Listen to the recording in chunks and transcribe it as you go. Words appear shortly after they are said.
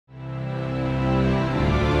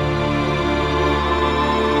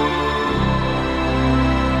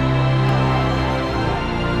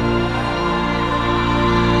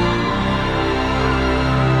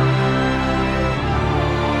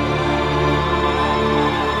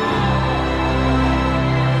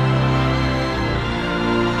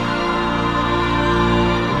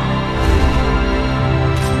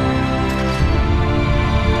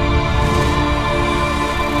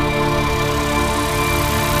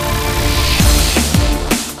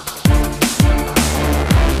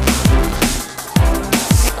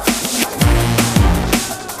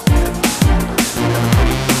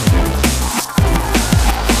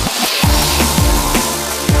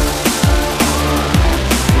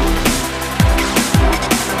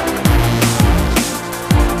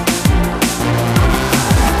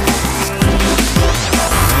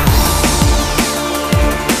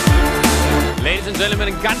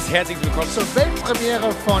herzlich willkommen zur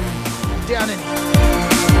Weltpremiere von Der Ninja.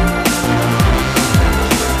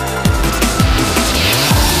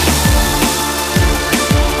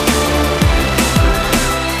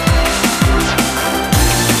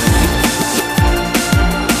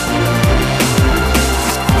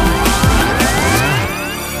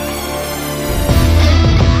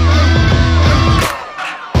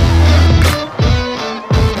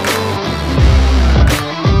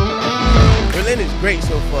 It's great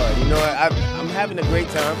so far. You know, I'm having a great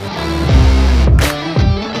time.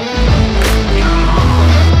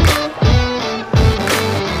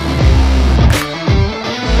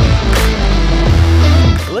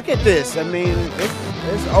 Look at this. I mean,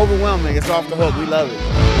 it's overwhelming. It's off the hook. We love it.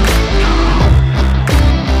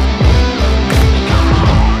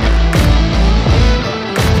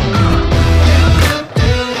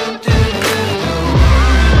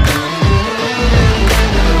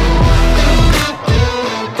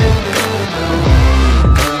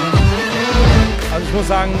 Ich muss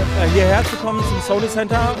sagen, hierher zu kommen zum Sony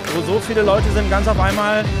Center, wo so viele Leute sind, ganz auf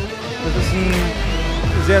einmal, das ist ein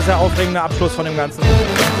sehr, sehr aufregender Abschluss von dem Ganzen.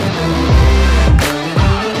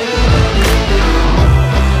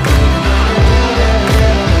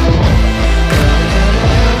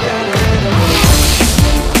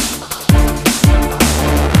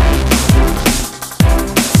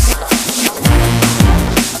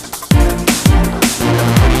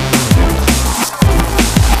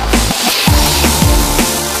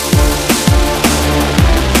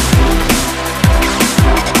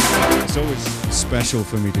 It's always special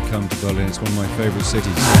for me to come to Berlin. It's one of my favorite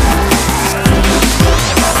cities.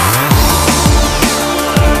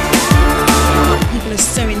 People are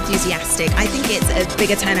so enthusiastic. I think it's a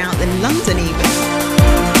bigger turnout than London even.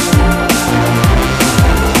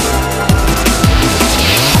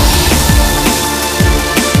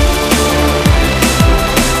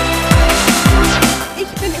 Ich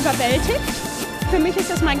bin überwältigt. Für mich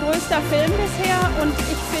ist das mein größter Film bisher und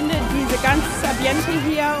ich finde diese ganze Ambiente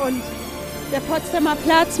hier und der Potsdamer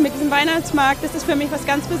Platz mit diesem Weihnachtsmarkt, das ist für mich was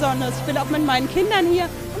ganz Besonderes. Ich bin auch mit meinen Kindern hier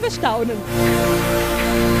und wir staunen.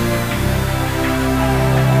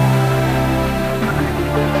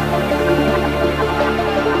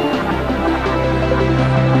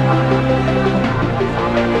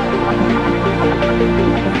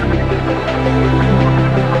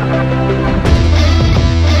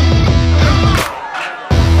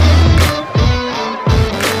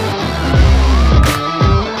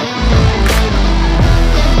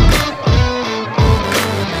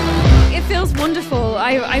 Wonderful.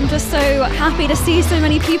 I'm just so happy to see so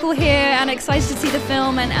many people here and excited to see the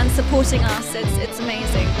film and supporting us. It's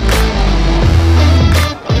amazing.